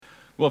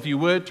Well, if you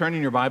would, turn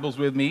in your Bibles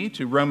with me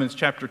to Romans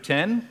chapter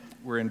 10.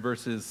 We're in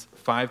verses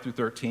 5 through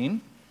 13.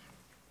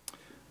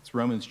 It's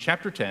Romans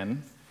chapter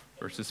 10,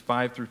 verses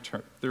 5 through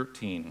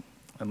 13.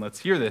 And let's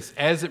hear this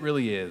as it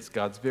really is,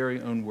 God's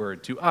very own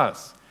word to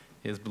us,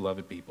 his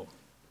beloved people.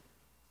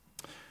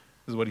 This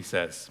is what he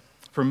says.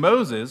 For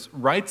Moses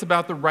writes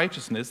about the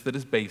righteousness that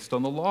is based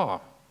on the law,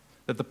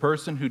 that the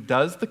person who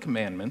does the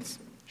commandments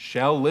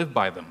shall live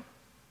by them.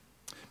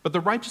 But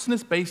the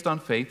righteousness based on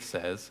faith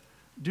says,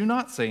 do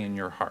not say in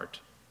your heart,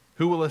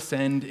 who will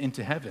ascend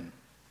into heaven?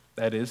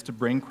 That is, to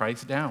bring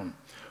Christ down.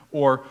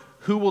 Or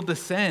who will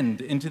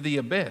descend into the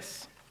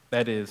abyss?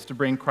 That is, to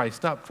bring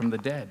Christ up from the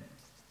dead.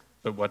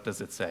 But what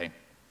does it say?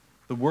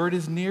 The word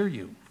is near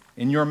you,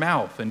 in your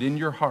mouth and in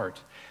your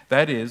heart.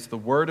 That is, the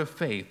word of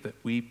faith that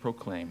we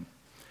proclaim.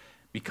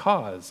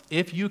 Because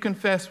if you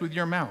confess with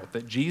your mouth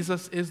that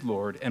Jesus is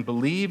Lord and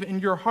believe in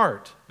your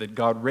heart that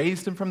God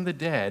raised him from the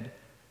dead,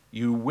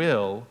 you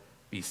will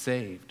be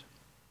saved.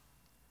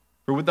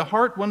 For with the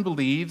heart one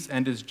believes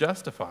and is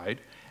justified,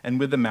 and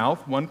with the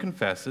mouth one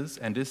confesses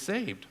and is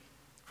saved.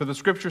 For the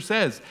scripture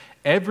says,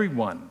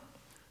 everyone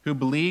who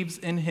believes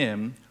in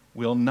him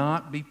will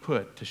not be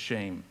put to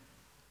shame.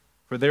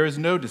 For there is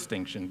no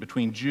distinction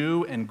between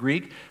Jew and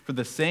Greek, for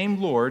the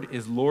same Lord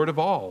is Lord of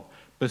all,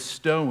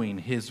 bestowing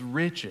his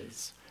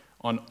riches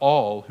on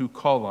all who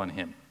call on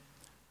him.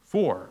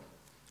 For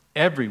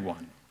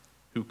everyone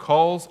who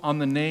calls on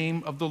the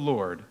name of the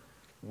Lord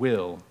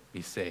will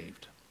be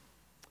saved.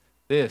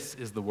 This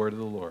is the word of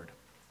the Lord.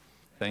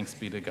 Thanks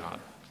be to God.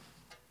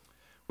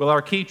 Well,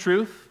 our key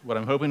truth, what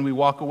I'm hoping we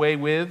walk away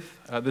with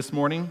this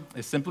morning,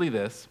 is simply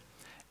this.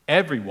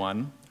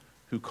 Everyone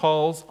who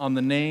calls on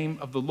the name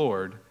of the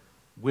Lord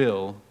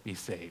will be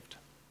saved.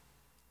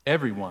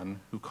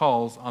 Everyone who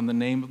calls on the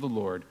name of the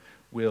Lord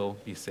will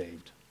be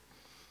saved.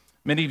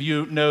 Many of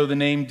you know the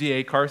name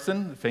D.A.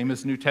 Carson, the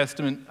famous New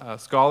Testament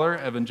scholar,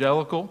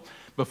 evangelical.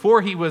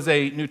 Before he was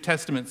a New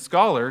Testament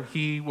scholar,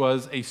 he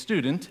was a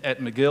student at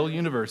McGill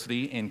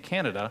University in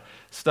Canada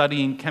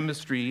studying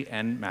chemistry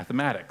and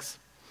mathematics.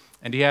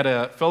 And he had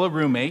a fellow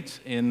roommate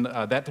in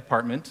that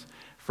department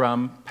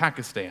from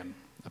Pakistan,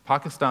 a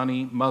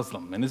Pakistani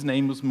Muslim, and his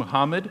name was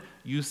Muhammad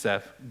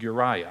Yusuf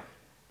Guraya.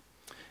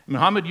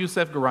 Muhammad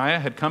Yusuf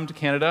Guraya had come to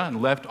Canada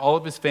and left all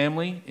of his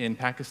family in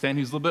Pakistan. He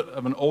was a little bit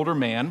of an older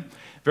man,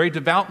 very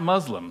devout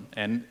Muslim,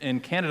 and in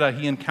Canada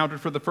he encountered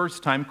for the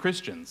first time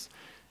Christians.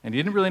 And he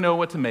didn't really know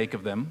what to make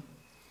of them,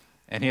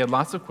 and he had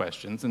lots of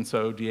questions, and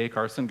so D.A.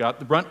 Carson got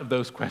the brunt of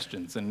those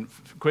questions and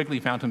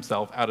quickly found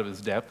himself out of his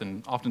depth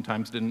and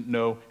oftentimes didn't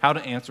know how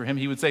to answer him.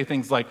 He would say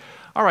things like,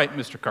 all right,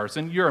 Mr.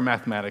 Carson, you're a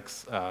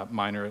mathematics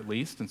minor at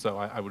least, and so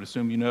I would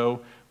assume you know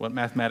what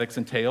mathematics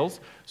entails.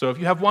 So if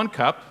you have one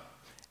cup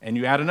and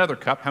you add another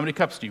cup, how many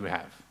cups do you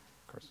have?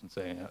 Carson would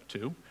say,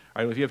 2. All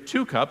right, well, if you have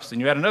 2 cups and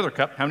you add another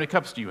cup, how many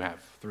cups do you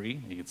have?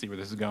 3. You can see where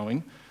this is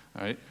going.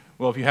 All right.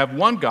 Well, if you have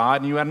one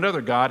God and you add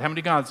another God, how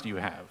many gods do you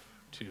have?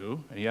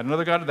 2. And you add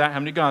another God to that, how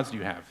many gods do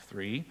you have?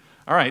 3.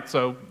 All right,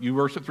 so you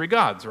worship 3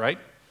 gods, right?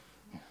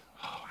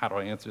 Oh, how do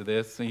I answer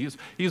this? And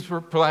he's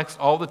perplexed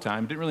all the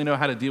time, didn't really know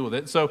how to deal with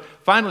it. So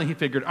finally he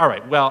figured, all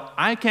right, well,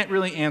 I can't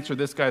really answer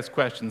this guy's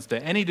questions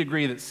to any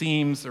degree that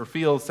seems or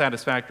feels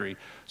satisfactory.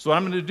 So what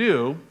I'm going to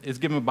do is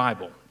give him a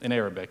Bible in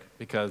Arabic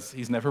because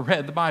he's never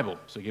read the Bible.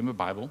 So he gave him a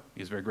Bible.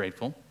 He's very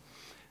grateful.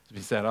 He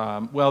said,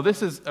 well,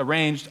 this is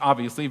arranged,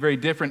 obviously, very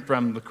different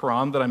from the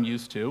Quran that I'm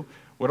used to.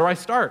 Where do I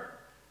start?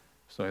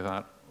 So I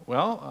thought,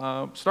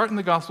 well, start in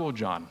the Gospel of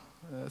John.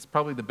 That's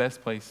probably the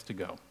best place to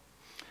go.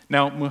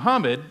 Now,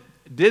 Muhammad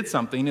did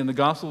something in the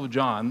Gospel of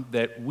John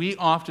that we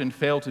often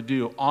fail to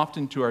do,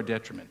 often to our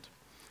detriment.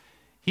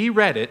 He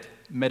read it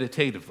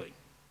meditatively.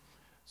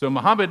 So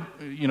Muhammad,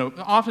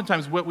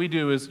 oftentimes what we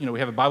do is, we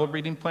have a Bible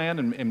reading plan,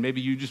 and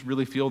maybe you just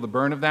really feel the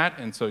burn of that,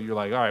 and so you're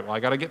like, all right, well, I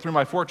got to get through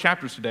my 4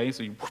 chapters today,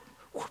 so you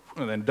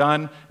and then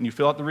done, and you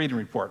fill out the reading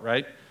report,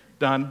 right?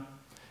 Done.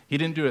 He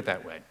didn't do it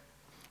that way.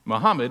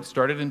 Muhammad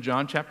started in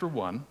John chapter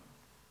 1,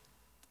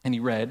 and he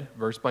read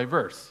verse by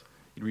verse.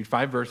 He'd read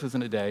 5 verses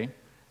in a day,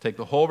 take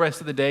the whole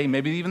rest of the day,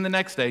 maybe even the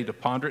next day, to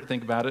ponder it,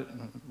 think about it,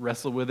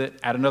 wrestle with it,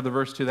 add another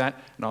verse to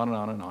that, and on and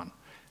on and on.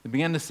 It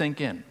began to sink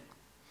in.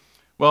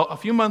 Well, a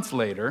few months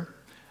later,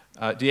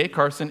 D.A.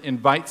 Carson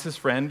invites his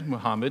friend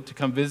Muhammad to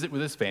come visit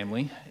with his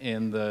family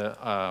in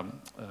the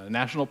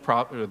national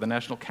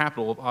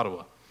capital of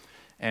Ottawa.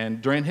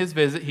 And during his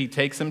visit, he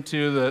takes them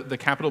to the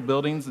Capitol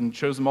buildings and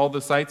shows them all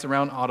the sites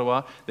around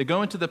Ottawa. They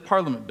go into the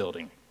Parliament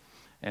building,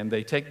 and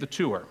they take the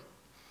tour.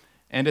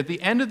 And at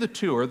the end of the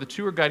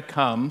tour guide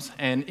comes,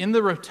 and in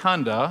the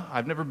rotunda,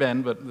 I've never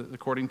been, but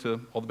according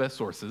to all the best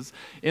sources,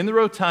 in the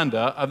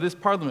rotunda of this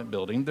Parliament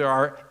building, there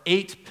are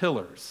 8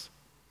 pillars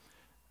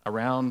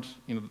around,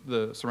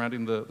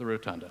 surrounding the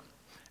rotunda.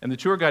 And the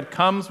tour guide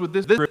comes with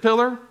this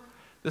pillar.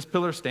 This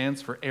pillar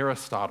stands for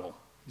Aristotle.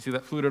 You see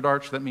that fluted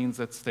arch? That means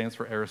that stands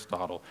for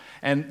Aristotle.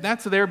 And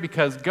that's there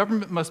because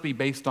government must be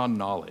based on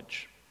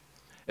knowledge.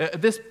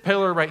 This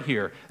pillar right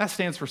here, that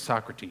stands for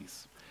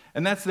Socrates.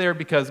 And that's there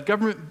because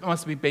government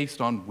must be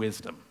based on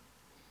wisdom.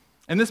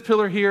 And this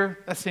pillar here,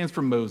 that stands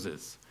for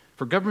Moses.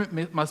 For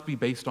government must be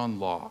based on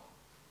law.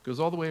 Goes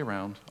all the way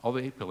around, all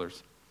the 8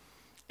 pillars.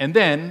 And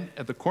then,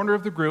 at the corner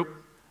of the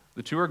group,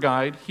 the tour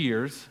guide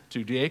hears,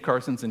 to D.A.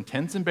 Carson's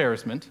intense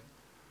embarrassment,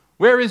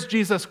 "Where is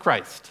Jesus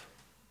Christ?"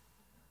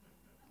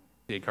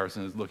 D.A.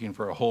 Carson is looking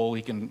for a hole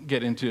he can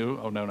get into.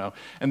 Oh, no.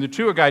 And the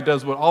tour guide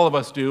does what all of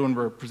us do when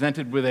we're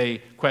presented with a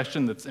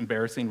question that's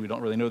embarrassing, we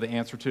don't really know the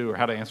answer to or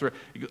how to answer it.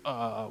 You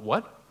go,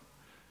 what?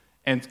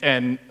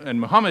 And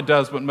Muhammad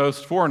does what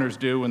most foreigners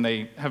do when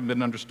they haven't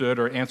been understood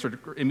or answered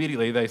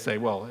immediately. They say,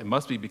 well, it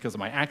must be because of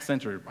my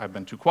accent or I've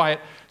been too quiet.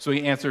 So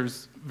he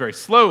answers very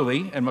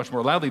slowly and much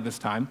more loudly this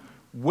time,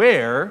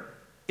 "Where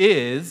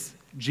is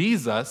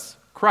Jesus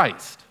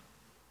Christ?"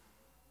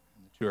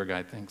 The tour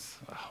guide thinks,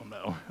 oh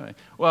no.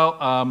 Well,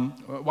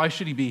 why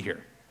should he be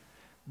here?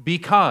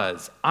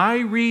 "Because I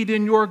read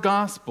in your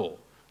gospel,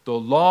 the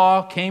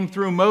law came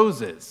through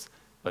Moses,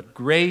 but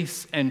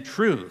grace and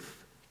truth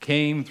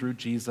came through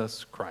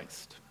Jesus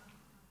Christ."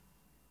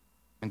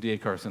 And D.A.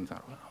 Carson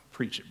thought, well,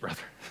 preach it,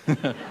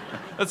 brother.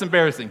 That's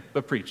embarrassing,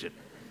 but preach it.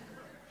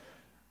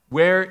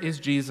 Where is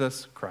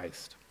Jesus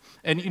Christ?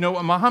 And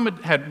Muhammad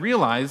had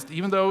realized,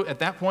 even though at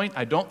that point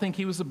I don't think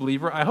he was a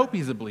believer, I hope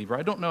he's a believer.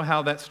 I don't know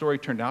how that story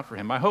turned out for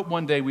him. I hope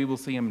one day we will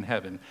see him in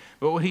heaven.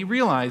 But what he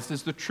realized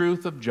is the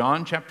truth of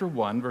John chapter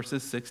 1,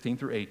 verses 16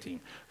 through 18.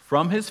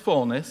 From his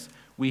fullness,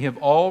 we have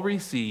all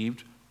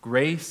received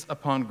grace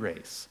upon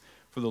grace.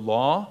 For the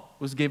law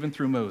was given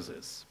through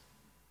Moses.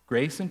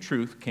 Grace and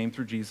truth came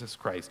through Jesus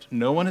Christ.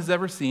 No one has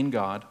ever seen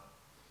God.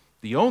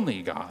 The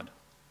only God,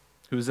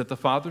 who is at the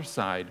Father's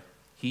side,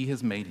 he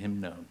has made him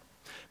known.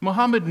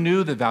 Muhammad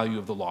knew the value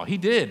of the law. He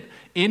did.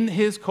 In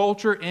his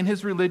culture, in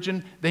his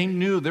religion, they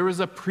knew there was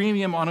a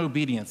premium on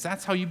obedience.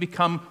 That's how you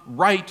become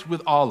right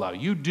with Allah.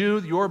 You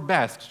do your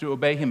best to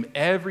obey him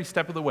every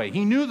step of the way.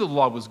 He knew the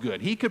law was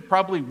good. He could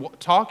probably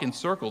talk in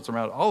circles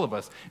around all of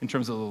us in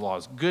terms of the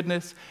law's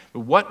goodness.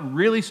 But what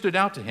really stood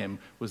out to him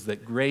was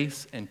that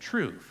grace and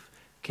truth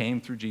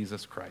came through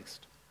Jesus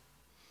Christ.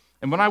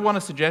 And what I want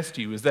to suggest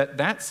to you is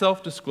that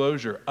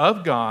self-disclosure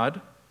of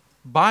God,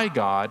 by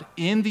God,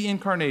 in the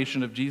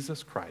incarnation of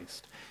Jesus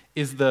Christ,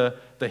 is the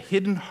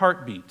hidden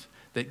heartbeat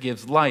that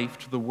gives life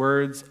to the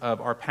words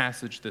of our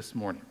passage this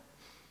morning.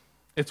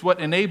 It's what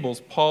enables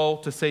Paul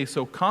to say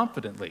so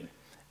confidently,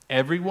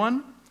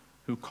 "Everyone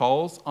who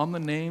calls on the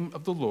name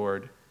of the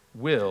Lord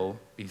will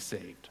be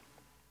saved."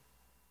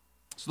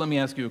 So let me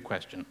ask you a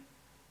question.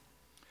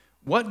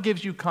 What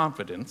gives you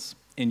confidence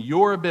in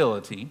your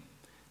ability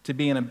to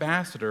be an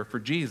ambassador for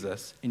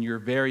Jesus in your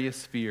various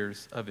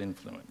spheres of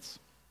influence?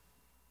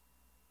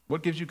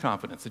 What gives you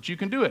confidence that you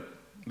can do it,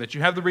 that you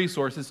have the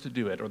resources to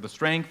do it, or the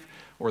strength,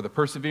 or the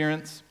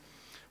perseverance?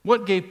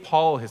 What gave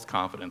Paul his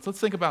confidence? Let's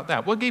think about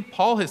that. What gave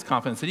Paul his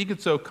confidence that he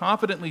could so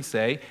confidently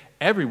say,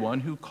 "Everyone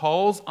who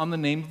calls on the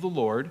name of the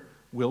Lord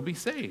will be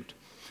saved"?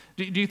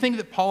 Do you think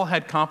that Paul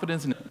had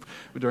confidence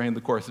during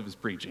the course of his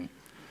preaching?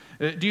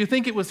 Do you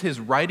think it was his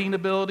writing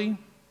ability?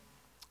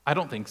 I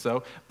don't think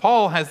so.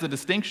 Paul has the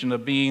distinction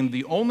of being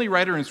the only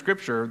writer in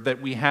Scripture that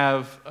we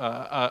have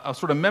a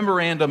sort of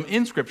memorandum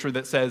in Scripture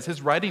that says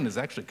his writing is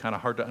actually kind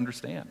of hard to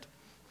understand.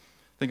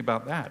 Think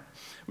about that.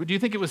 Do you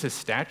think it was his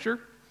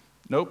stature?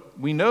 Nope.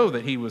 We know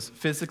that he was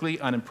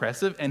physically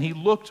unimpressive and he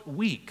looked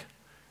weak,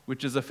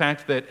 which is a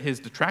fact that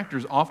his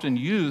detractors often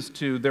use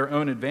to their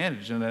own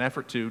advantage in an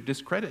effort to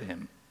discredit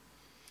him.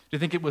 Do you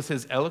think it was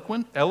his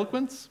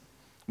eloquence?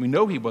 We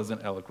know he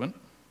wasn't eloquent.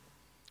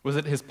 Was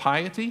it his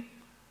piety?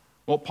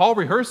 Well, Paul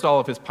rehearsed all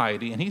of his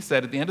piety, and he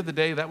said at the end of the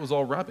day, that was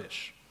all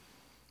rubbish.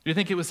 Do you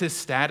think it was his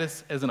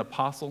status as an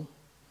apostle?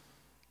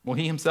 Well,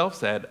 he himself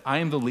said, "I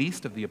am the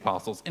least of the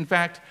apostles. In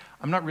fact,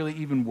 I'm not really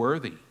even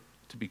worthy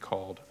to be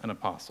called an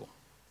apostle."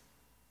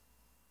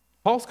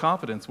 Paul's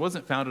confidence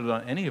wasn't founded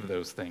on any of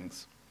those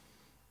things.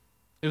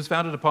 It was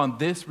founded upon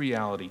this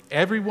reality: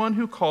 everyone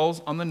who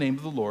calls on the name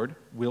of the Lord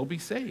will be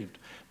saved.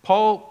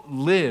 Paul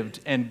lived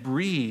and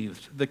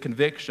breathed the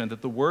conviction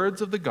that the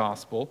words of the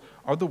gospel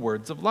are the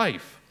words of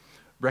life.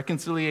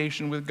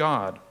 Reconciliation with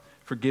God,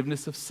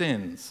 forgiveness of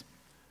sins,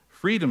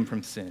 freedom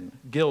from sin,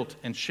 guilt,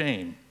 and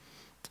shame,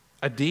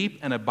 a deep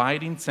and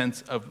abiding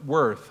sense of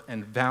worth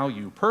and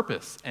value,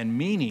 purpose and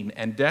meaning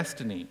and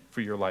destiny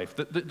for your life,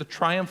 the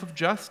triumph of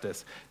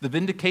justice, the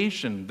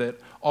vindication that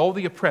all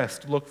the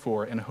oppressed look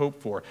for and hope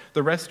for,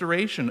 the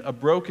restoration of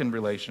broken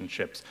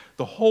relationships,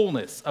 the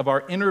wholeness of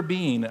our inner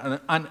being,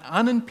 an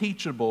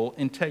unimpeachable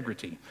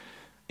integrity,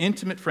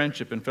 intimate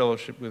friendship and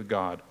fellowship with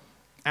God,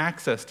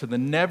 access to the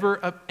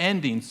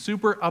never-ending,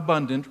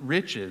 superabundant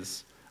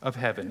riches of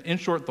heaven. In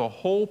short, the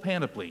whole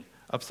panoply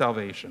of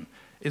salvation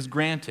is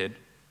granted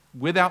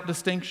without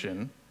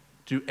distinction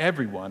to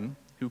everyone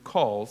who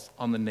calls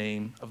on the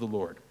name of the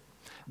Lord.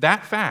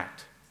 That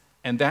fact,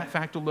 and that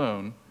fact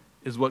alone,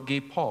 is what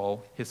gave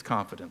Paul his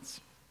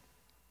confidence.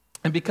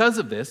 And because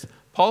of this,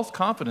 Paul's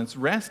confidence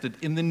rested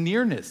in the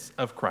nearness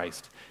of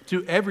Christ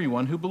to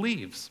everyone who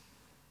believes.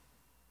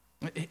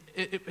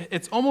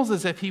 It's almost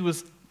as if he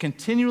was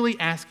continually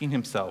asking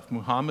himself,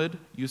 Muhammad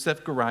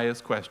Yusuf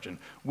Garaya's question,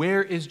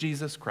 "Where is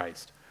Jesus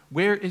Christ?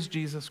 where is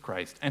Jesus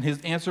Christ? And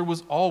his answer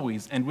was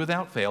always and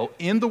without fail,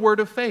 in the word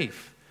of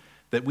faith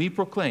that we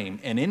proclaim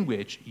and in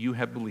which you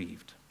have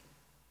believed.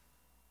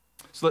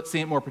 So let's see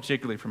it more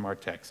particularly from our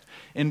text.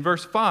 In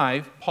verse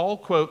 5, Paul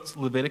quotes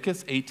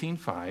Leviticus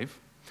 18:5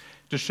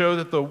 to show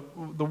that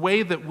the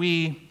way that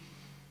we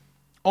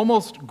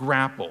almost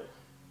grapple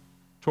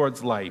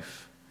towards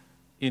life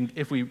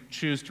if we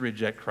choose to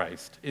reject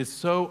Christ is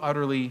so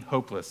utterly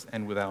hopeless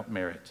and without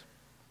merit.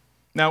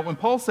 Now, when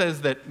Paul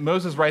says that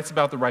Moses writes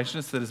about the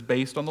righteousness that is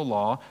based on the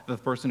law, that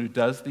the person who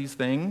does these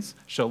things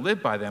shall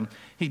live by them,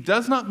 he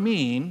does not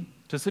mean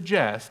to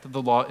suggest that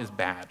the law is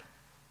bad.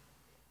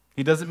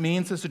 He doesn't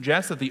mean to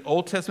suggest that the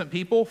Old Testament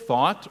people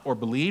thought or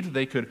believed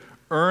they could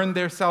earn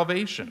their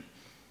salvation.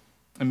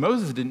 And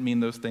Moses didn't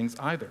mean those things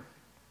either.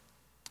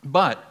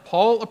 But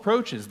Paul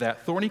approaches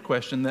that thorny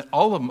question that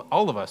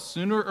all of us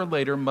sooner or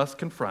later must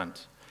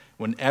confront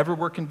whenever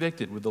we're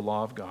convicted with the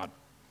law of God.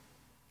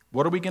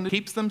 What are we going to do?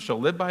 Keeps them, shall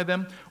live by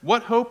them.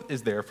 What hope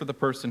is there for the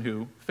person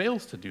who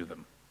fails to do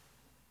them?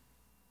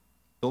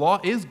 The law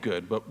is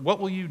good, but what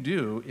will you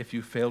do if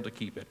you fail to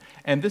keep it?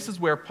 And this is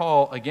where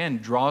Paul, again,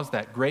 draws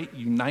that great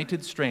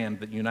united strand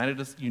that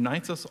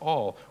unites us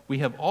all. We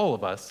have all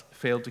of us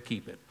failed to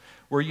keep it.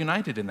 We're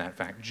united in that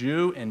fact.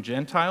 Jew and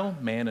Gentile,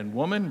 man and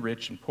woman,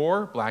 rich and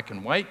poor, black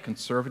and white,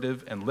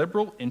 conservative and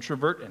liberal,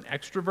 introvert and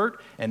extrovert,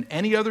 and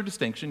any other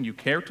distinction you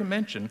care to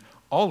mention,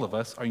 all of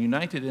us are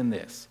united in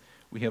this.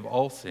 We have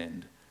all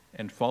sinned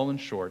and fallen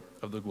short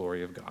of the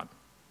glory of God.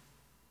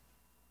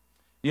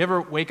 You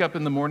ever wake up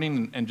in the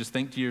morning and just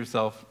think to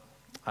yourself,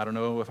 I don't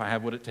know if I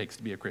have what it takes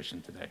to be a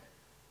Christian today?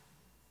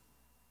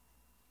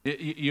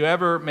 You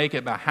ever make it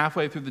about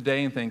halfway through the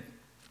day and think,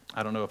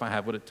 I don't know if I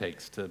have what it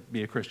takes to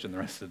be a Christian the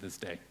rest of this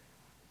day?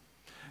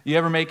 You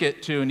ever make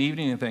it to an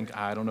evening and think,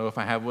 I don't know if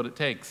I have what it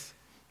takes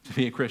to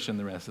be a Christian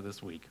the rest of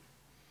this week?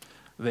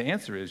 The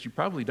answer is you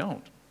probably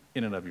don't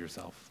in and of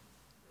yourself.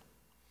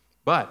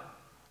 But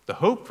the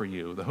hope for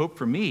you, the hope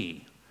for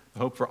me, the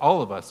hope for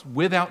all of us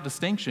without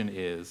distinction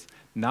is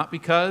not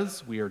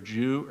because we are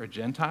Jew or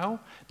Gentile,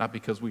 not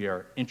because we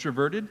are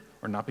introverted,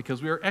 or not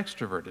because we are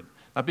extroverted,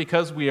 not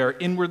because we are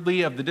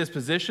inwardly of the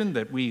disposition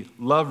that we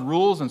love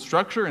rules and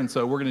structure, and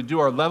so we're going to do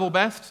our level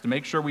best to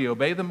make sure we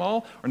obey them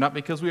all, or not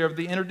because we are of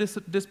the inner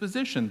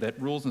disposition that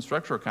rules and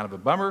structure are kind of a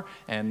bummer,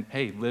 and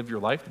hey, live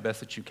your life the best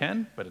that you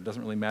can, but it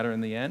doesn't really matter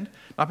in the end.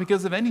 Not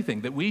because of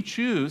anything that we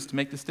choose to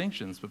make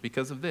distinctions, but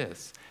because of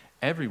this.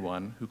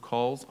 Everyone who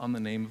calls on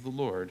the name of the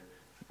Lord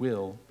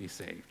will be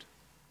saved.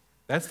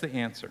 That's the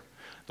answer.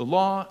 The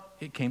law,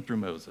 it came through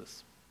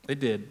Moses. It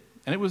did,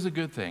 and it was a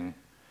good thing,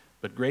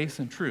 but grace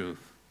and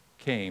truth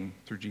came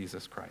through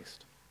Jesus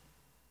Christ.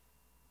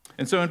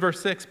 And so in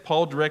verse 6,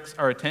 Paul directs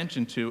our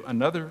attention to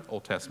another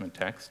Old Testament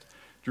text,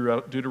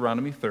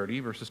 Deuteronomy 30,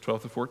 verses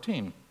 12 to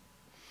 14.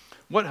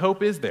 What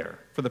hope is there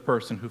for the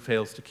person who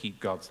fails to keep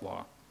God's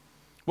law?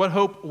 What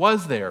hope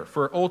was there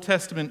for Old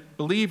Testament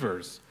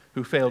believers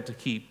who failed to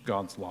keep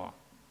God's law?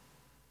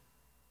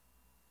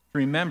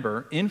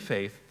 Remember, in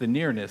faith, the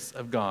nearness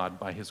of God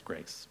by his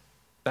grace.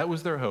 That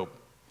was their hope.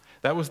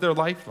 That was their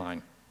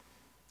lifeline.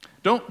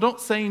 Don't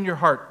say in your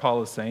heart,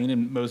 Paul is saying,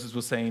 and Moses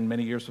was saying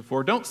many years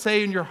before, don't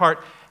say in your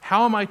heart,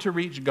 how am I to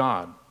reach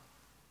God?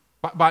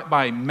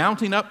 By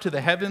mounting up to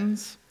the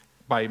heavens,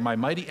 by my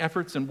mighty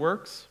efforts and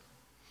works?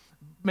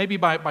 Maybe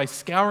by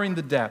scouring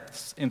the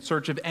depths in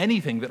search of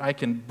anything that I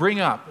can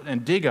bring up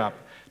and dig up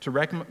to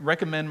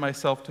recommend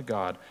myself to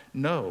God?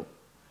 No,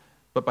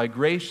 but by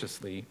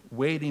graciously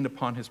waiting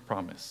upon his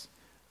promise,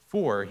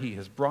 for he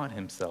has brought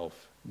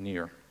himself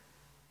near.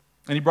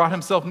 And he brought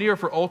himself near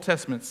for Old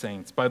Testament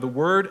saints by the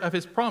word of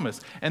his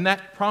promise. And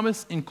that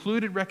promise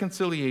included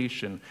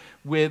reconciliation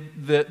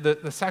with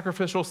the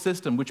sacrificial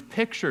system, which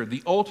pictured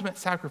the ultimate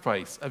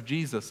sacrifice of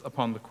Jesus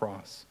upon the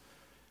cross.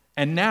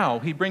 And now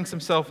he brings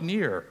himself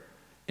near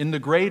in the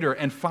greater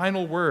and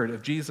final word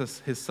of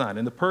Jesus, his Son,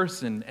 in the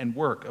person and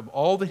work of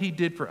all that he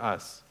did for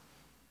us.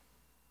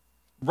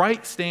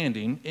 Right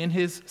standing in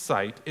his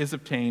sight is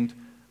obtained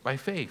by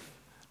faith,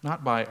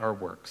 not by our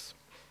works.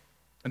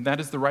 And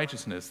that is the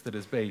righteousness that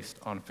is based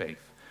on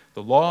faith.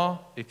 The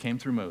law, it came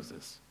through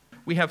Moses.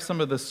 We have some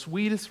of the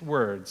sweetest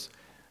words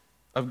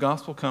of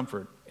gospel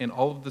comfort in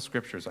all of the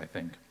scriptures, I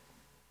think.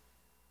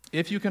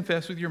 If you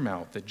confess with your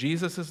mouth that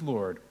Jesus is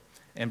Lord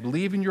and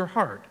believe in your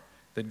heart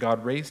that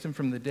God raised him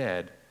from the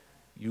dead,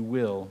 you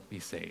will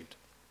be saved.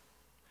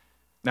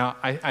 Now,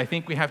 I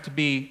think we have to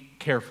be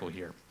careful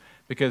here,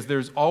 because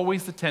there's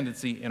always the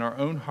tendency in our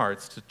own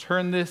hearts to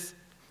turn this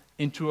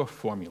into a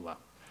formula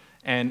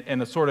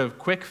and a sort of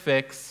quick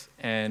fix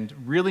and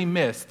really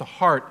miss the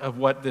heart of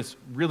what this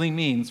really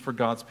means for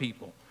God's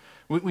people.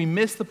 We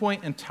miss the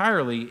point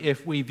entirely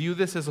if we view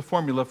this as a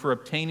formula for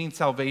obtaining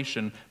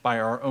salvation by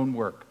our own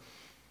work.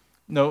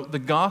 No, the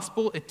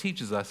gospel, it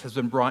teaches us, has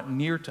been brought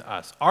near to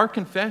us. Our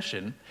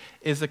confession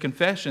is a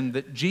confession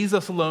that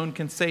Jesus alone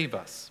can save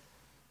us,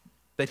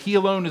 that he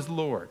alone is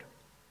Lord.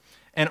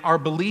 And our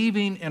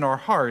believing in our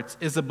hearts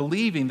is a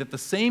believing that the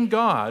same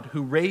God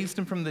who raised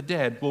him from the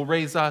dead will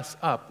raise us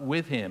up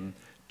with him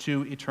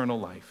to eternal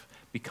life.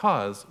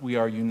 because we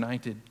are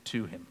united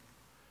to him.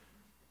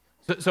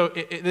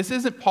 This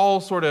isn't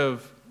Paul's sort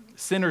of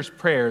sinner's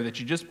prayer that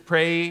you just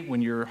pray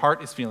when your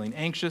heart is feeling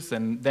anxious,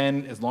 and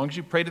then as long as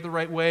you prayed it the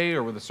right way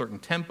or with a certain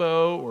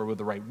tempo or with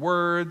the right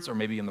words or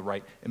maybe in the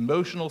right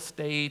emotional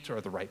state or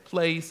at the right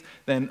place,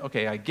 then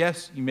okay, I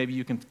guess maybe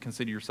you can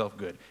consider yourself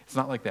good. It's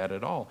not like that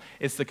at all.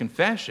 It's the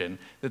confession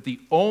that the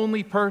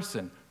only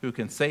person who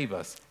can save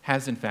us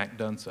has in fact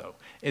done so.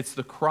 It's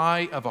the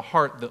cry of a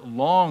heart that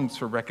longs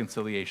for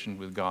reconciliation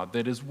with God,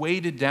 that is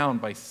weighted down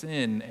by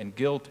sin and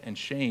guilt and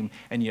shame,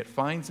 and yet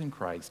finds in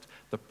Christ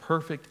the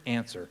perfect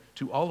answer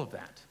to all of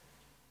that.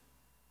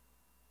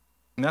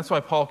 And that's why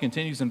Paul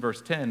continues in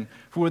verse 10,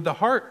 "For with the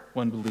heart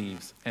one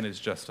believes and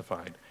is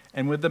justified,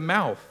 and with the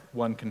mouth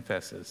one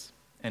confesses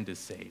and is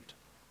saved."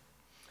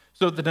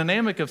 So the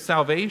dynamic of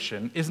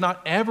salvation is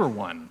not ever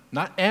one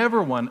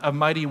of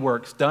mighty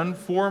works done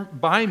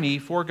by me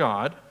for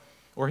God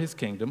or his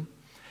kingdom.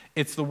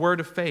 It's the word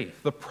of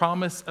faith, the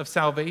promise of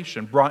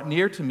salvation brought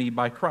near to me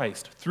by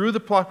Christ through the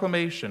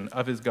proclamation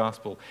of his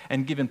gospel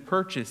and given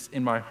purchase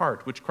in my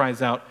heart, which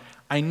cries out,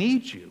 "I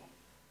need you."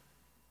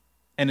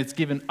 And it's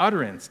given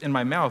utterance in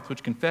my mouth,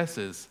 which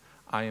confesses,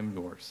 "I am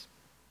yours."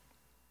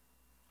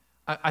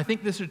 I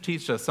think this should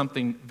teach us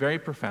something very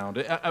profound.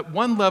 At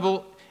one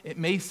level, it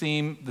may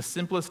seem the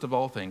simplest of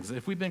all things.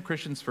 If we've been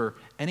Christians for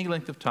any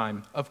length of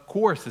time, of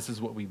course this is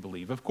what we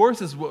believe. Of course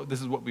this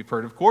is what we've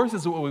heard. Of course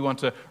this is what we want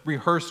to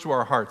rehearse to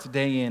our hearts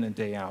day in and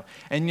day out.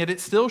 And yet it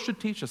still should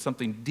teach us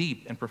something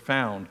deep and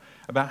profound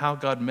about how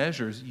God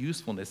measures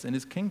usefulness in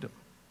his kingdom.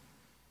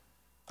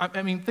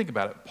 I mean, think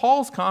about it.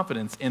 Paul's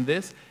confidence in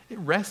this, it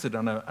rested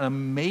on an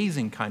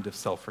amazing kind of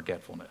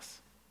self-forgetfulness.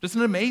 Just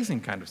an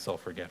amazing kind of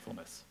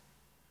self-forgetfulness.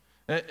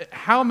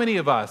 How many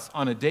of us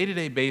on a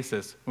day-to-day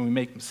basis, when we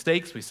make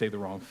mistakes, we say the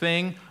wrong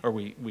thing, or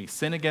we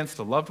sin against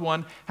a loved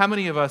one, how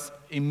many of us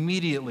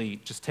immediately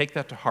just take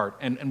that to heart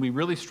and we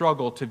really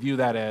struggle to view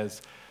that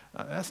as,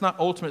 that's not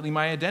ultimately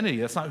my identity,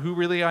 that's not who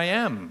really I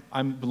am.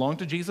 I belong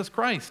to Jesus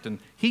Christ, and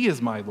he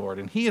is my Lord,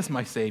 and he is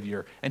my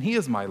Savior, and he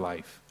is my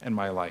life and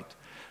my light.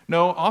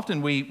 No,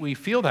 often we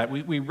feel that.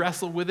 We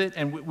wrestle with it,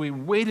 and we're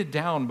weighted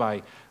down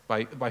by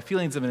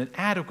feelings of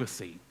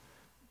inadequacy,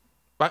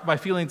 by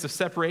feelings of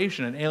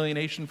separation and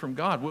alienation from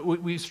God.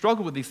 We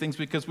struggle with these things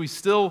because we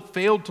still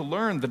failed to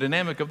learn the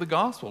dynamic of the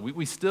gospel.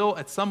 We still,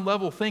 at some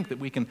level, think that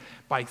we can,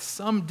 by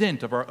some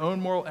dint of our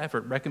own moral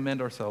effort, recommend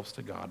ourselves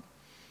to God.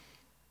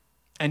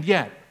 And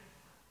yet,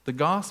 the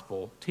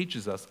gospel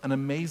teaches us an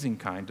amazing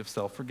kind of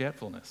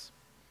self-forgetfulness.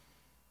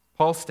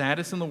 Paul's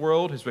status in the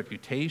world, his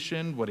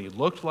reputation, what he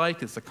looked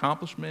like, his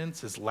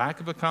accomplishments, his lack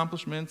of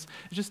accomplishments,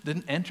 it just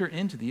didn't enter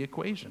into the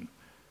equation.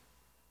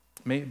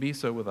 May it be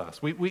so with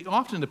us. We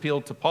often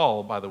appeal to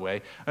Paul, by the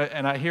way,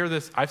 and I hear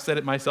this, I've said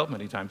it myself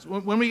many times.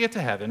 When we get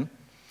to heaven,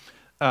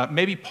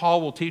 maybe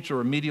Paul will teach a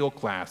remedial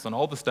class on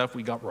all the stuff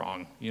we got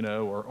wrong,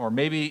 or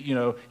maybe,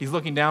 he's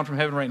looking down from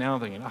heaven right now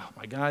and thinking, oh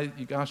my God,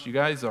 you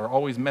guys are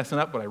always messing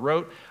up what I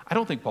wrote. I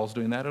don't think Paul's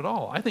doing that at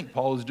all. I think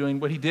Paul is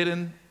doing what he did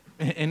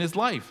in his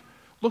life.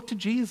 Look to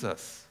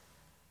Jesus.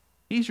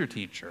 He's your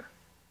teacher,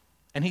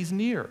 and he's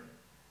near.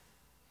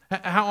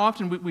 How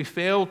often we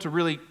fail to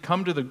really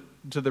come to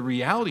the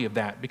reality of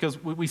that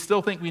because we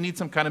still think we need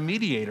some kind of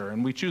mediator,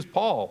 and we choose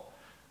Paul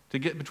to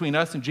get between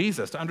us and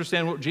Jesus, to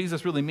understand what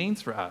Jesus really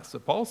means for us. So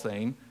Paul's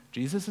saying,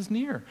 Jesus is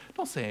near.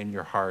 Don't say in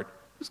your heart,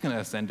 who's going to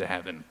ascend to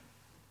heaven?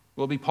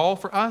 Will it be Paul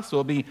for us?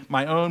 Will it be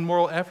my own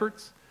moral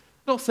efforts?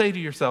 Don't say to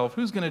yourself,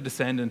 who's going to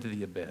descend into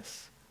the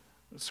abyss?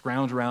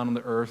 Scrounge around on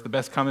the earth, the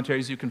best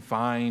commentaries you can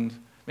find.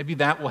 Maybe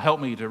that will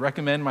help me to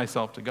recommend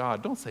myself to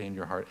God. Don't say in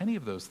your heart any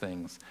of those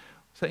things.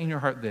 Say in your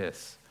heart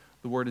this,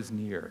 the word is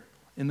near.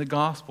 In the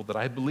gospel that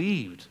I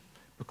believed,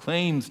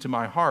 proclaims to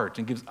my heart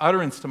and gives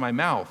utterance to my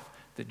mouth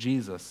that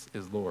Jesus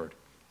is Lord,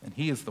 and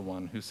he is the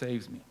one who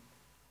saves me.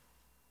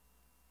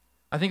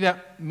 I think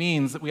that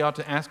means that we ought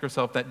to ask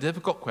ourselves that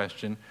difficult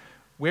question,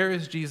 where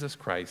is Jesus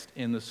Christ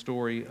in the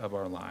story of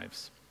our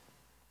lives?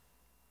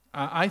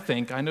 I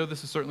know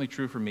this is certainly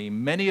true for me,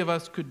 many of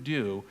us could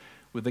do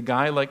with a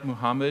guy like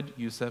Muhammad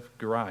Yusuf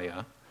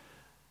Garaya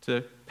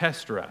to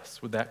pester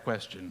us with that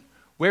question.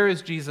 Where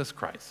is Jesus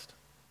Christ?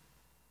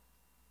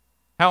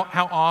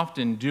 How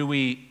often do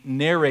we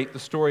narrate the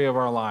story of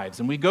our lives?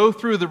 And we go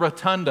through the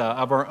rotunda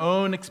of our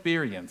own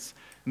experience,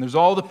 and there's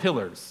all the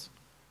pillars.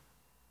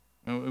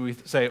 And we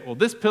say, well,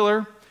 this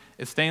pillar,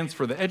 it stands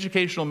for the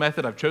educational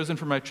method I've chosen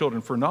for my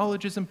children, for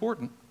knowledge is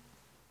important.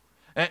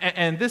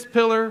 And this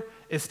pillar,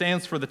 it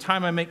stands for the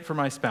time I make for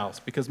my spouse,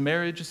 because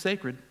marriage is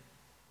sacred.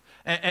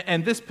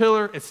 And this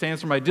pillar, it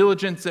stands for my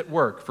diligence at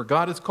work, for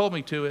God has called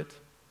me to it.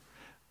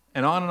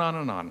 And on and on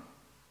and on.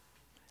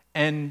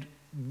 And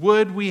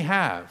would we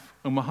have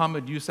a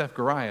Muhammad Yusuf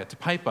Garaya to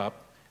pipe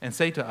up and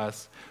say to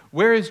us,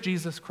 where is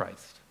Jesus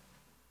Christ?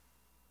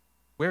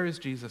 Where is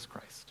Jesus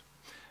Christ?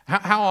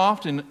 How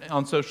often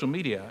on social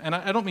media, and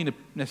I don't mean to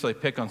necessarily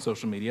pick on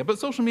social media, but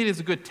social media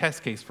is a good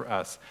test case for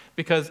us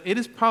because it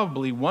is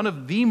probably one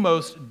of the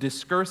most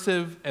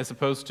discursive as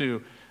opposed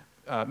to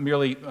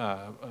merely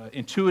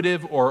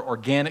intuitive or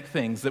organic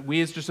things that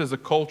we just as a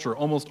culture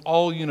almost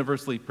all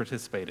universally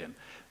participate in.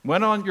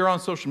 When you're on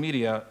social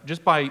media,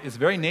 just by its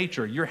very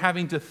nature, you're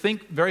having to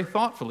think very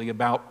thoughtfully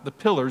about the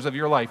pillars of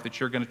your life that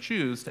you're going to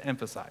choose to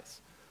emphasize.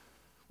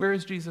 Where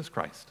is Jesus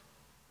Christ?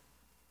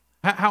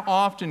 How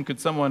often could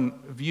someone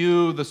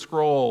view the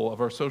scroll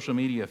of our social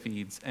media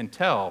feeds and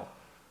tell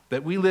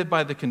that we live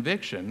by the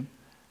conviction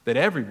that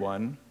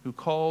everyone who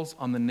calls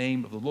on the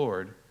name of the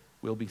Lord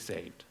will be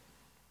saved?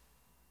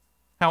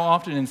 How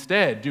often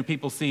instead do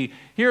people see,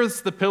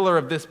 here's the pillar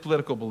of this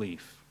political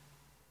belief?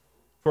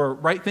 For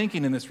right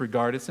thinking in this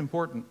regard, it's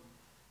important.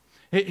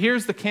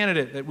 Here's the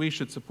candidate that we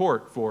should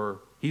support for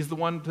he's the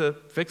one to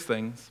fix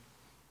things.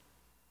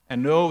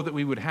 And know that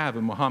we would have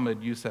a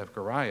Muhammad Yusuf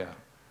Garaya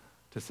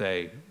to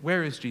say,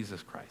 where is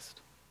Jesus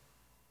Christ?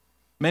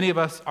 Many of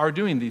us are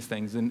doing these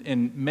things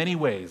in many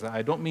ways.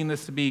 I don't mean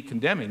this to be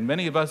condemning.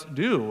 Many of us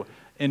do,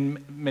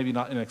 in maybe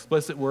not in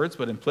explicit words,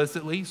 but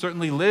implicitly,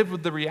 certainly live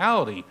with the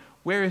reality.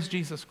 Where is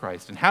Jesus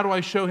Christ? And how do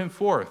I show him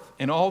forth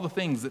in all the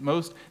things that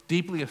most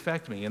deeply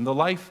affect me in for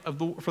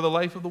the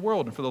life of the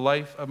world and for the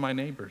life of my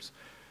neighbors?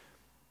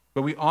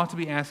 But we ought to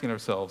be asking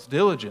ourselves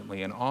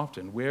diligently and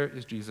often, where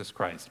is Jesus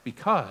Christ?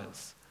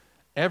 Because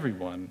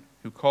everyone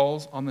who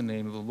calls on the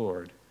name of the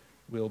Lord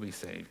will be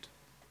saved.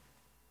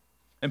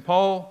 And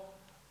Paul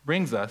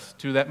brings us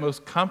to that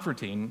most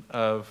comforting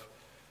of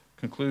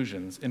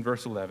conclusions in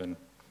verse 11.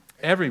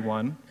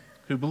 Everyone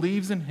who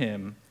believes in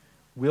him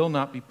will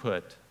not be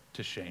put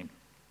to shame.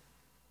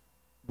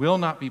 Will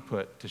not be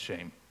put to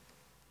shame.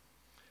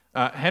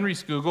 Henry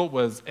Scougal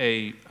was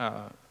a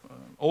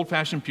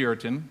old-fashioned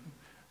Puritan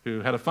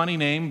who had a funny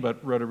name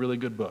but wrote a really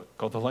good book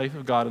called The Life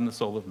of God and the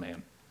Soul of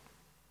Man.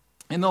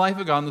 In The Life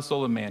of God and the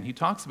Soul of Man, he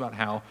talks about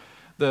how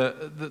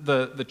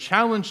the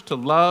challenge to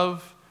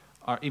love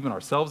even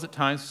ourselves at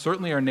times,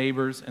 certainly our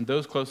neighbors and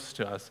those closest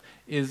to us,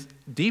 is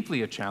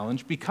deeply a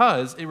challenge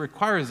because it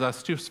requires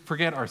us to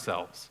forget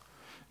ourselves.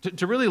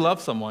 To really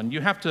love someone,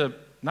 you have to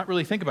not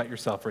really think about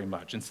yourself very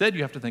much. Instead,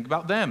 you have to think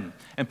about them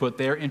and put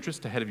their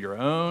interest ahead of your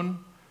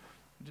own.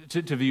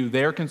 To view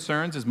their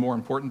concerns as more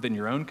important than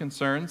your own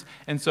concerns.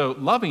 And so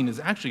loving is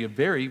actually a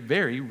very,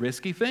 very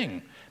risky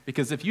thing.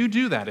 Because if you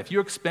do that, if you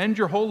expend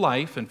your whole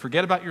life and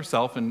forget about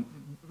yourself and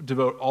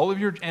devote all of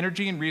your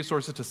energy and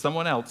resources to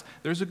someone else,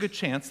 there's a good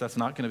chance that's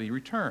not going to be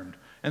returned.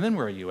 And then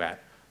where are you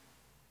at?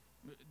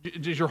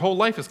 Your whole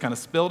life is kind of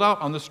spilled out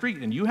on the street,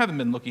 and you haven't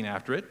been looking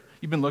after it.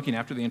 You've been looking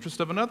after the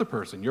interest of another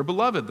person, your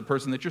beloved, the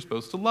person that you're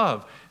supposed to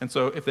love. And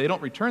so if they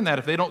don't return that,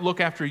 if they don't look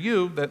after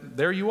you,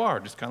 there you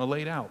are, just kind of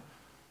laid out.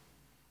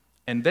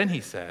 And then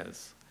he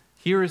says,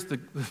 here is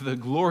the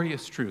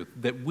glorious truth,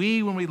 that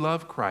we, when we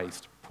love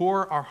Christ,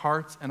 pour our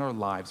hearts and our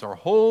lives, our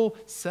whole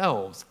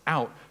selves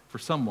out for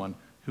someone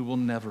who will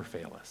never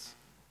fail us,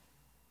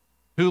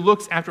 who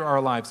looks after our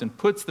lives and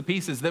puts the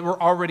pieces that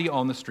were already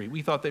on the street.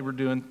 We thought they were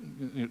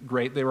doing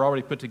great. They were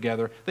already put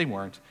together. They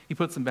weren't. He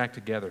puts them back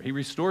together. He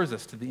restores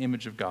us to the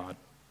image of God.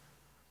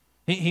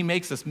 He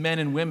makes us men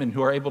and women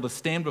who are able to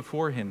stand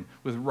before him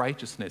with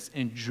righteousness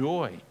and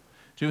joy,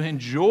 to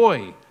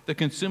enjoy the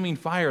consuming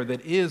fire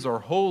that is our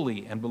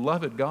holy and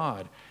beloved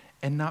God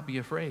and not be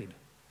afraid.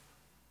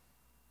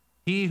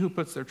 He who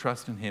puts their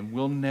trust in him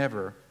will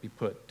never be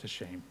put to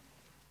shame.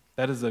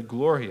 That is a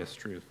glorious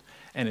truth,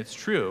 and it's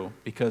true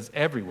because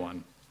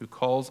everyone who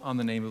calls on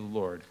the name of the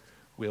Lord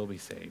will be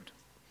saved.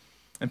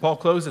 And Paul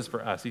closes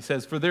for us. He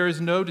says, "For there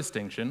is no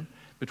distinction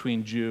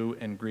between Jew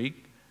and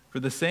Greek, for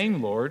the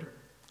same Lord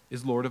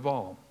is Lord of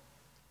all,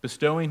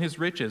 bestowing his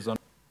riches on..."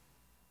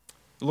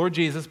 The Lord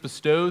Jesus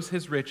bestows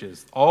his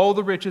riches, all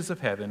the riches of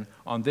heaven,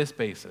 on this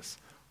basis: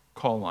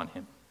 call on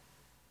him.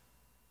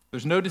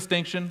 There's no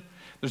distinction.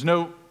 There's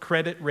no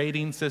credit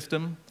rating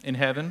system in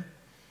heaven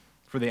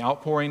for the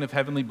outpouring of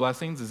heavenly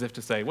blessings, as if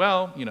to say,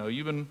 well,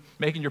 you've been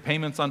making your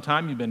payments on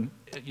time, you've been,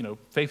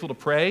 faithful to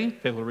pray,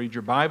 faithful to read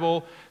your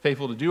Bible,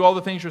 faithful to do all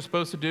the things you're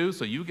supposed to do,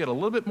 so you get a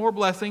little bit more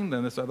blessing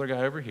than this other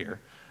guy over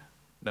here.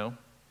 No.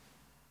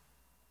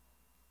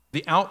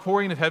 The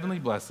outpouring of heavenly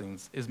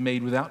blessings is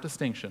made without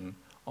distinction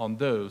on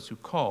those who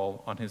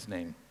call on his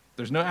name.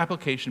 There's no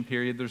application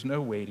period, there's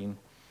no waiting.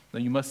 No,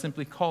 you must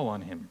simply call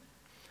on him.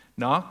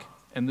 Knock,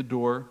 and the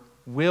door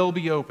will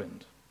be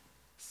opened.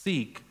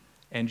 Seek,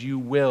 and you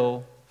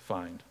will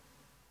find.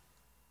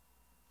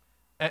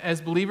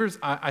 As believers,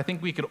 I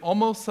think we could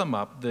almost sum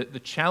up the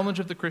challenge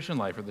of the Christian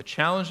life, or the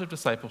challenge of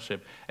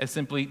discipleship, as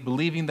simply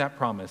believing that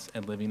promise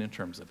and living in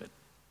terms of it.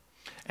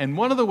 And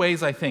one of the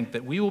ways I think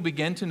that we will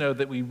begin to know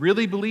that we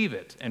really believe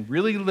it and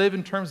really live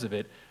in terms of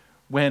it,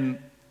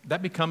 when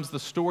that becomes the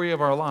story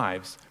of our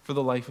lives for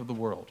the life of the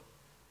world.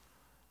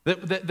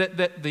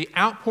 That the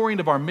outpouring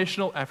of our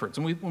missional efforts,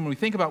 and when we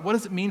think about what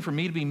does it mean for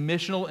me to be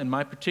missional in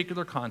my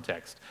particular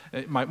context,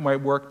 my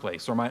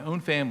workplace or my own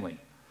family,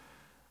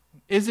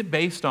 is it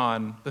based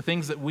on the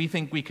things that we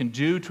think we can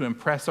do to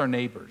impress our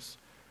neighbors,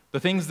 the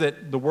things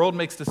that the world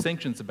makes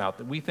distinctions about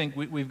that we think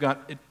we've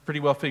got it pretty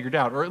well figured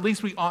out, or at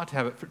least we ought to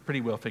have it pretty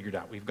well figured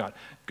out? We've got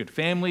good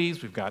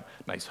families, we've got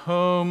nice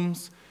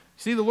homes,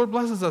 See, the Lord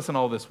blesses us in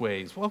all these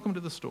ways. Welcome to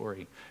the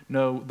story.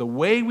 No, the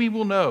way we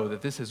will know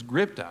that this has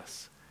gripped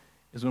us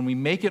is when we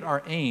make it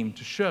our aim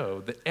to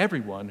show that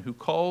everyone who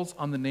calls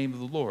on the name of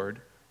the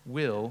Lord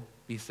will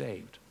be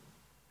saved.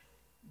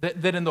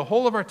 That in the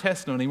whole of our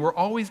testimony, we're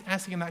always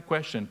asking that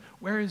question,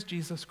 where is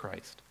Jesus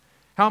Christ?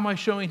 How am I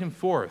showing him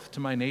forth to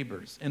my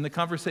neighbors in the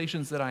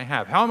conversations that I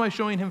have? How am I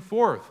showing him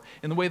forth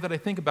in the way that I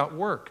think about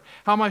work?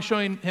 How am I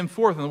showing him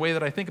forth in the way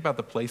that I think about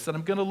the place that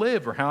I'm going to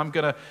live, or how I'm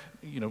going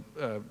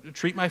to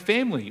treat my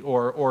family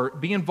or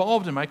be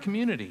involved in my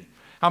community?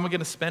 How am I going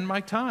to spend my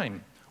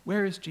time?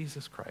 Where is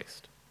Jesus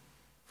Christ?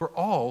 For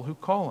all who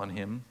call on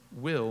him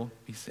will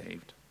be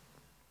saved.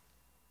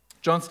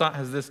 John Stott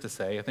has this to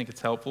say. I think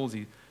it's helpful as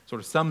he sort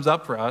of sums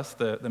up for us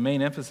the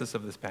main emphasis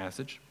of this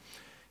passage.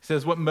 He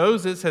says, what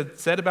Moses had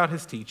said about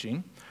his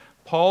teaching,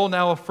 Paul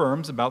now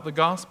affirms about the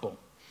gospel.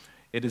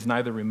 It is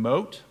neither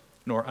remote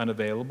nor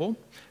unavailable.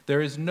 There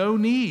is no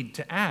need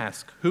to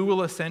ask who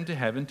will ascend to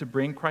heaven to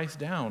bring Christ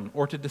down,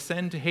 or to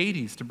descend to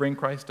Hades to bring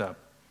Christ up.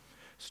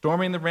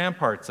 Storming the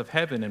ramparts of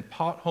heaven and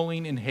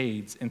potholing in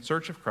Hades in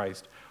search of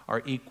Christ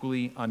are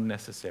equally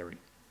unnecessary.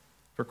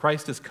 For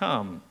Christ has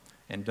come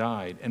and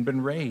died and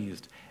been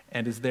raised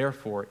and is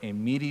therefore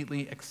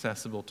immediately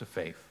accessible to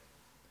faith.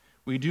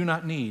 We do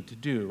not need to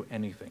do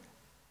anything.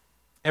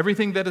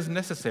 Everything that is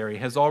necessary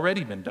has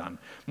already been done.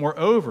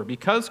 Moreover,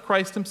 because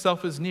Christ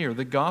himself is near,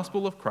 the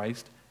gospel of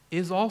Christ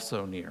is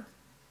also near.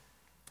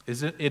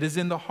 It is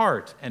in the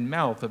heart and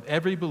mouth of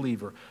every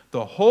believer.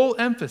 The whole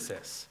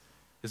emphasis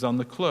is on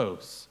the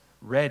close,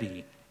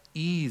 ready,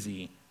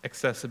 easy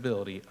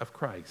accessibility of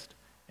Christ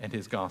and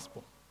his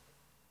gospel.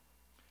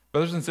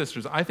 Brothers and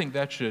sisters, I think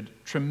that should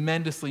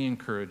tremendously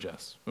encourage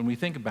us when we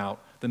think about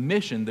the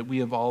mission that we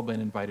have all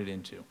been invited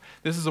into.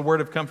 This is a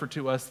word of comfort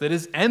to us that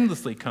is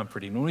endlessly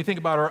comforting when we think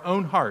about our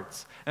own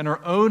hearts and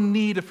our own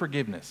need of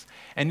forgiveness.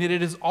 And yet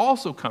it is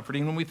also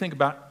comforting when we think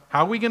about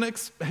how are we going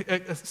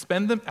to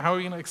spend them, how are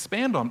we going to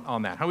expand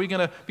on that? How are we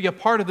going to be a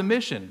part of the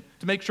mission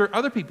to make sure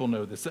other people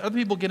know this, that other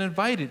people get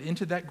invited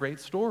into that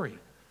great story?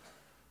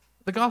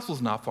 The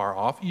gospel's not far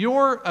off.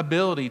 Your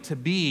ability to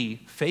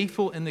be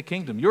faithful in the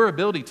kingdom, your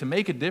ability to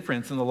make a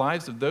difference in the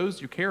lives of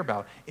those you care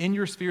about in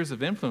your spheres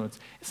of influence,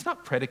 it's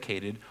not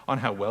predicated on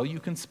how well you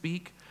can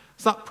speak.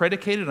 It's not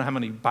predicated on how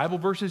many Bible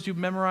verses you've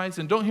memorized.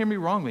 And don't hear me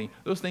wrongly,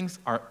 those things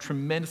are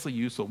tremendously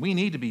useful. We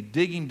need to be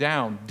digging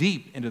down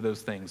deep into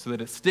those things so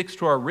that it sticks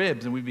to our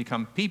ribs and we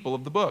become people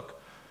of the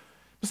book.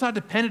 It's not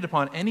dependent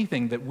upon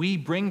anything that we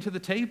bring to the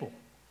table.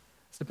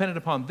 It's dependent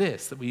upon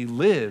this, that we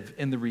live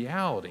in the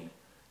reality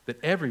that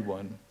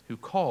everyone who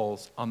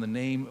calls on the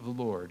name of the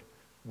Lord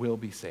will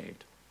be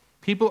saved.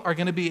 People are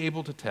going to be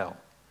able to tell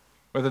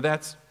whether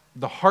that's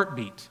the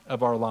heartbeat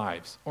of our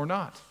lives or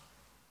not.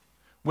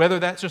 Whether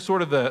that's just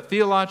sort of the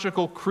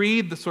theological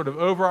creed that's sort of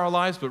over our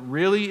lives, but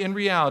really in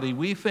reality,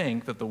 we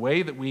think that the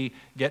way that we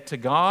get to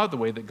God, the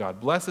way that God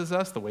blesses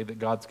us, the way that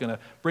God's going to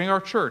bring our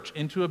church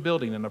into a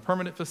building and a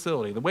permanent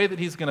facility, the way that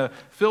he's going to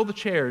fill the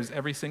chairs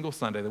every single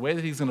Sunday, the way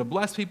that he's going to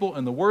bless people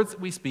and the words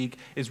that we speak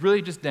is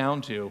really just down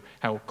to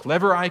how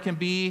clever I can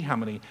be, how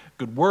many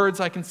good words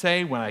I can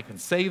say, when I can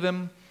say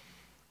them,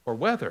 or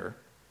whether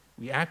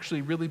we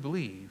actually really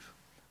believe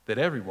that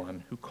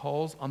everyone who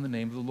calls on the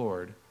name of the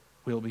Lord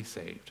will be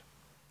saved.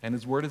 And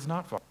his word is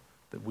not far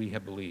that we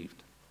have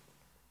believed.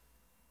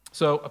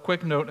 So, a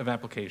quick note of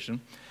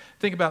application.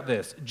 Think about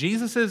this.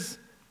 Jesus'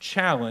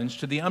 challenge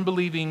to the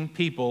unbelieving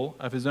people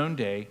of his own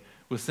day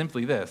was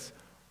simply this: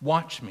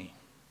 watch me.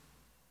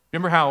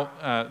 Remember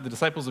how the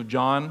disciples of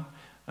John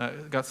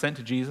got sent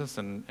to Jesus,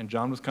 and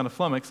John was kind of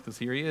flummoxed because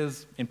here he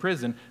is in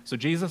prison. So,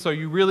 Jesus, are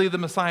you really the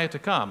Messiah to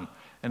come?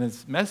 And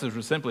his message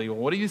was simply, well,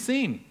 what have you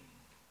seen?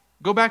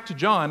 Go back to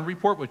John,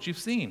 report what you've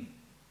seen.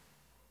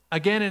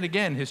 Again and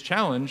again, his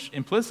challenge,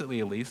 implicitly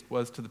at least,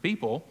 was to the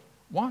people,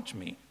 watch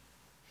me.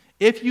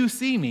 If you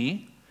see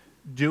me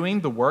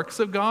doing the works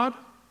of God,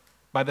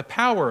 by the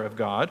power of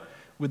God,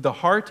 with the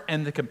heart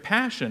and the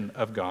compassion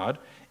of God,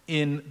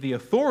 in the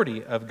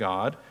authority of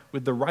God,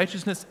 with the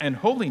righteousness and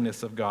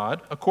holiness of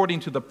God, according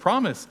to the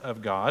promise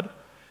of God,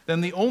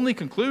 then the only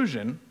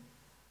conclusion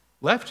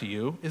left to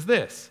you is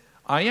this: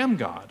 I am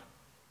God.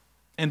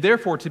 And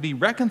therefore, to be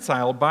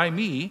reconciled by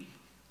me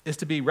is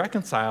to be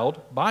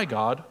reconciled by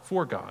God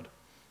for God,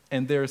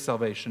 and there is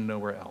salvation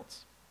nowhere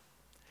else.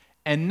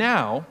 And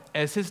now,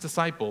 as his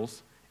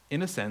disciples,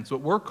 in a sense,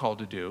 what we're called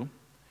to do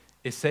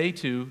is say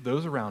to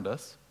those around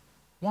us,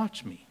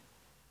 watch me,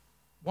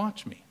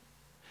 watch me.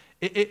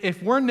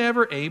 If we're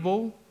never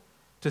able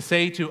to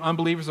say to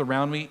unbelievers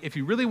around me, if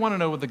you really want to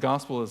know what the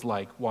gospel is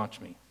like,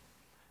 watch me,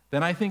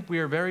 then I think we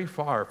are very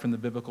far from the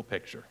biblical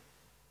picture.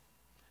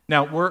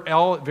 Now, we're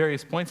all at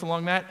various points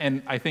along that,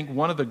 and I think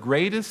one of the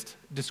greatest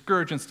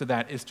discouragements to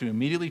that is to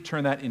immediately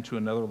turn that into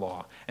another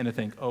law and to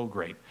think, oh,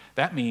 great,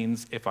 that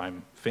means if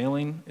I'm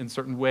failing in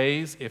certain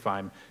ways, if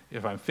I'm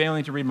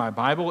failing to read my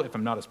Bible, if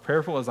I'm not as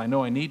prayerful as I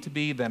know I need to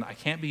be, then I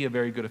can't be a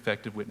very good,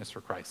 effective witness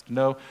for Christ.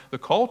 No, the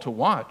call to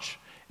watch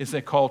is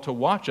a call to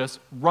watch us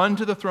run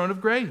to the throne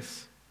of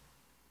grace.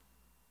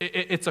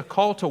 It's a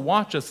call to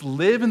watch us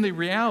live in the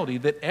reality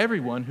that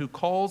everyone who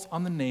calls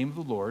on the name of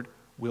the Lord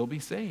will be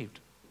saved.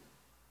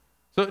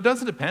 So it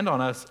doesn't depend on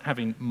us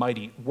having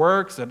mighty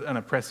works, an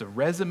impressive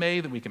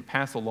resume that we can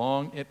pass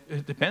along.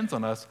 It depends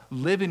on us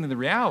living in the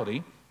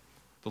reality.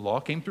 The law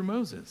came through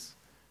Moses.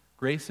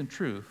 Grace and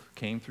truth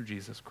came through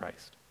Jesus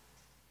Christ.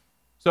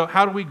 So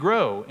how do we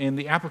grow in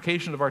the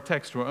application of our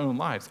text to our own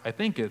lives? I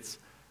think it's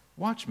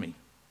watch me.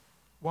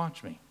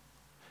 Watch me.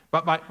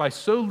 But by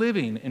so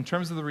living in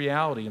terms of the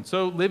reality and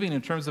so living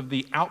in terms of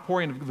the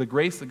outpouring of the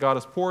grace that God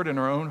has poured in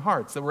our own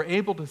hearts, that we're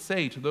able to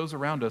say to those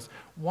around us,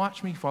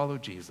 watch me follow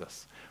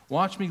Jesus.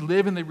 Watch me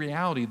live in the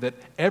reality that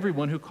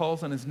everyone who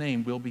calls on his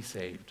name will be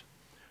saved.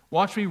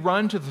 Watch me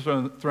run to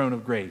the throne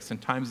of grace in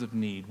times of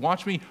need.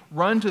 Watch me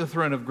run to the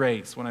throne of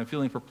grace when I'm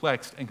feeling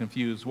perplexed and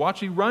confused.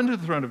 Watch me run to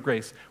the throne of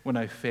grace when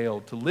I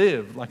failed to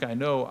live like I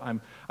know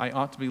I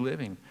ought to be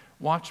living.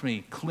 Watch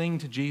me cling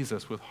to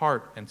Jesus with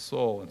heart and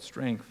soul and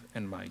strength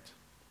and might.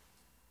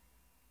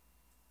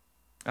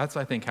 That's,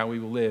 I think, how we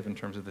will live in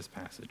terms of this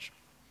passage.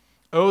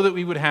 Oh, that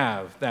we would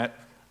have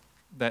that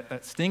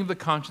sting of the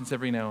conscience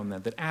every now and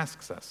then that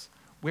asks us,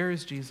 where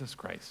is Jesus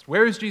Christ?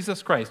 Where is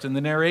Jesus Christ in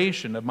the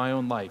narration of my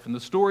own life, in the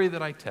story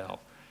that I tell?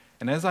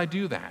 And as I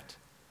do that,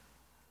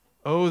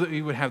 oh, that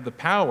we would have the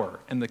power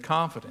and the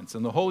confidence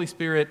and the Holy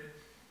Spirit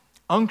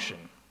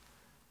unction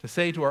to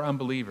say to our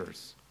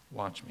unbelievers,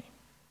 watch me.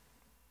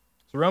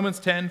 So Romans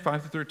 10,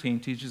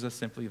 5-13 teaches us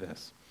simply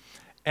this.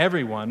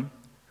 Everyone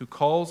who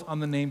calls on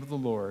the name of the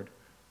Lord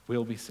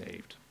will be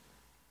saved.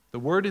 The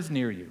word is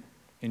near you,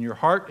 in your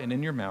heart and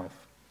in your mouth,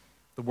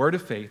 the word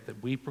of faith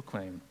that we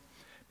proclaim.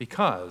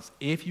 Because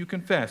if you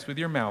confess with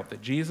your mouth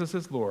that Jesus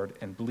is Lord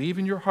and believe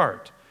in your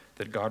heart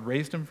that God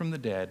raised him from the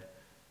dead,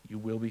 you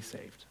will be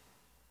saved.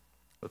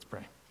 Let's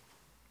pray.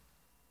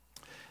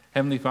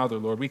 Heavenly Father,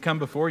 Lord, we come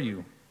before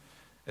you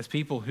as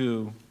people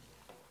who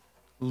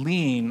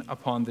lean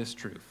upon this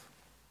truth.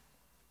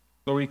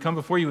 Lord, we come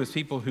before you as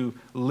people who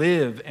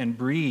live and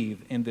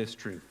breathe in this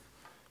truth.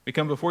 We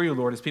come before you,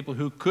 Lord, as people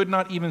who could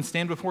not even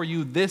stand before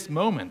you this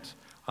moment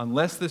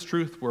unless this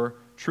truth were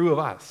true of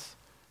us,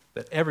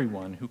 that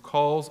everyone who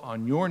calls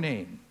on your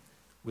name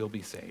will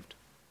be saved.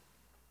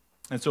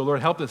 And so,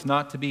 Lord, help us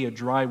not to be a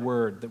dry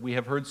word that we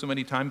have heard so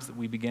many times that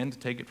we begin to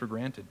take it for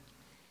granted.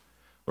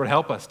 Lord,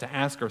 help us to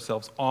ask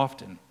ourselves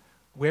often,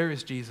 where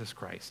is Jesus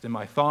Christ? In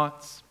my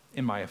thoughts,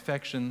 in my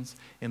affections,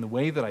 in the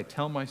way that I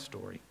tell my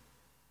story.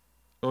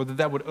 Lord,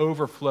 that would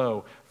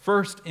overflow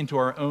first into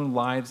our own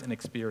lives and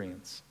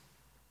experience,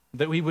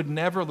 that we would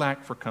never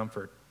lack for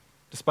comfort,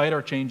 despite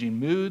our changing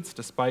moods,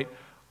 despite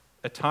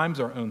at times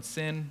our own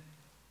sin.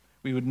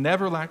 We would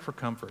never lack for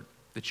comfort,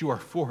 that you are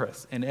for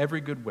us in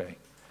every good way,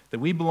 that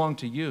we belong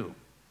to you.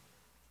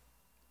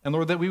 And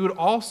Lord, that we would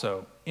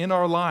also, in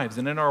our lives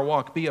and in our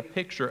walk, be a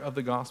picture of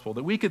the gospel,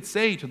 that we could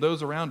say to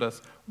those around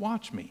us,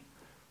 watch me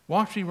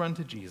run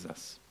to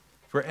Jesus,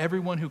 for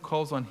everyone who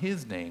calls on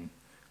his name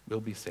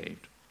will be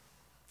saved.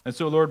 And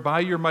so, Lord,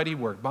 by your mighty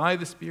work, by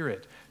the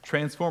Spirit,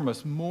 transform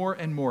us more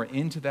and more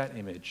into that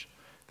image,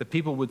 that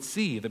people would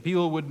see, that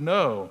people would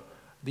know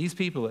these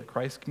people at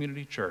Christ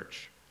Community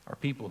Church are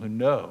people who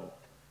know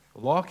the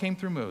law came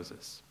through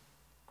Moses,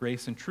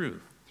 grace and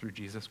truth through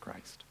Jesus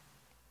Christ.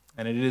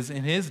 And it is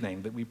in his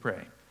name that we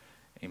pray.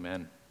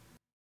 Amen.